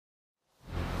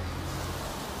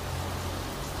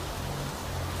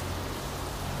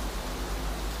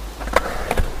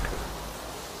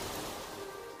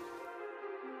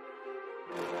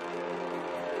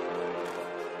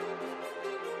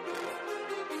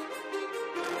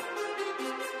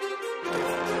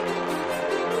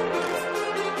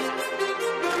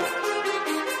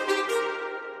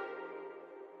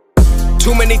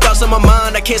many thoughts on my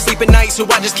mind, I can't sleep at night, so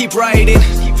I just keep writing.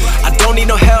 I don't need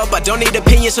no help, I don't need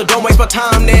opinions, so don't waste my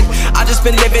time then. I just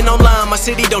been living online, my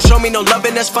city don't show me no love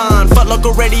and that's fine. Fuck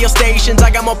local radio stations,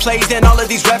 I got more plays than all of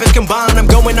these rappers combined. I'm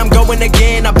going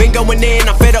again, I've been going in,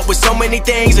 I'm fed up with so many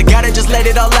things, I gotta just let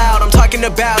it all out. I'm talking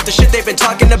about the shit they've been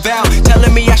talking about,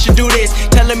 telling me I should do this,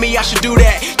 telling me I should do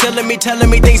that, telling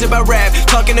me things about rap,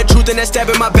 talking the truth and that stab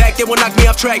in my back that will knock me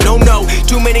off track. No,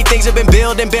 too many things have been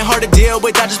building, been hard to deal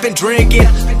with, I just been drinking.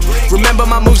 Remember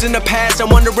my moves in the past, I'm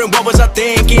wondering what was I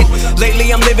thinking.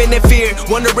 Lately I'm living in fear,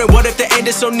 wondering what if the end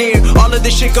is so near. All of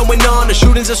this shit going on, the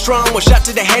shootings are strong, one shot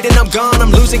to the head and I'm gone.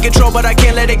 I'm losing control but I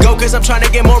can't let it go, cause I'm trying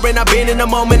to get more and I've been in the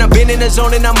moment, I've been in the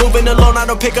zone and I'm moving alone. I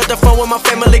don't pick up the phone when my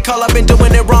family call, I've been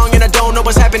doing it wrong and I don't know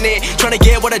what's happening. Trying to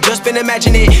get what I just been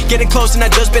imagining, getting close and I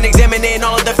just been examining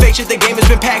all of the fake shit the game has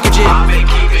been packaging. I've been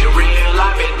keeping real,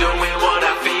 I've been doing what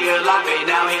I feel, I've been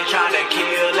out here trying to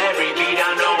kill every beat,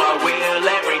 I know I will.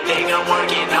 Everything I'm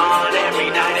working on, every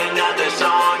night another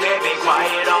song. They've been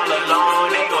quiet all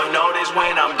along, they gon' notice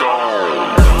when I'm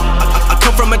gone. I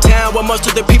come from a town where most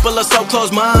of the people are so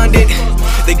close-minded.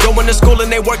 They go into school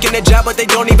and they work in a job but they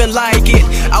don't even like it.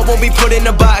 I won't be put in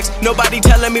a box, nobody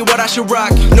telling me what I should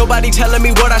rock, nobody telling me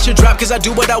what I should drop, cause I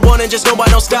do what I want and just know I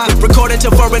don't stop. Recording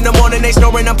till 4 in the morning, they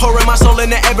snoring, I'm pouring my soul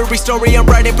into every story. I'm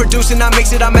writing, producing, I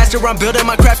mix it, I master, I'm building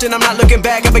my craft and I'm not looking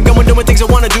back. I've been going doing things I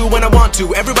wanna do when I want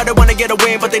to. Everybody wanna get a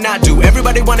win but they not do.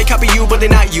 Everybody wanna copy you but they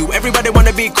not you. Everybody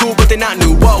wanna be cool but they not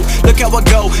new. Whoa, look how I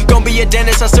go, gon' be a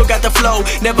dentist, I still got the flow.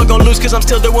 Never gon' lose cause I'm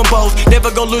still doing both.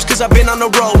 Never gon' lose cause I've been on the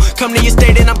road. Come to your state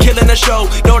and I'm killing the show.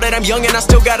 Know that I'm young and I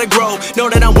still gotta grow. Know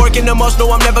that I'm working the most,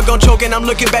 know I'm never gon' choke, and I'm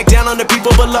looking back down on the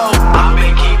people below. I've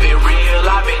been keeping real,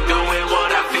 I've been doing what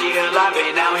I feel, I've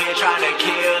been out here trying to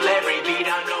kill every beat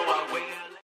I know.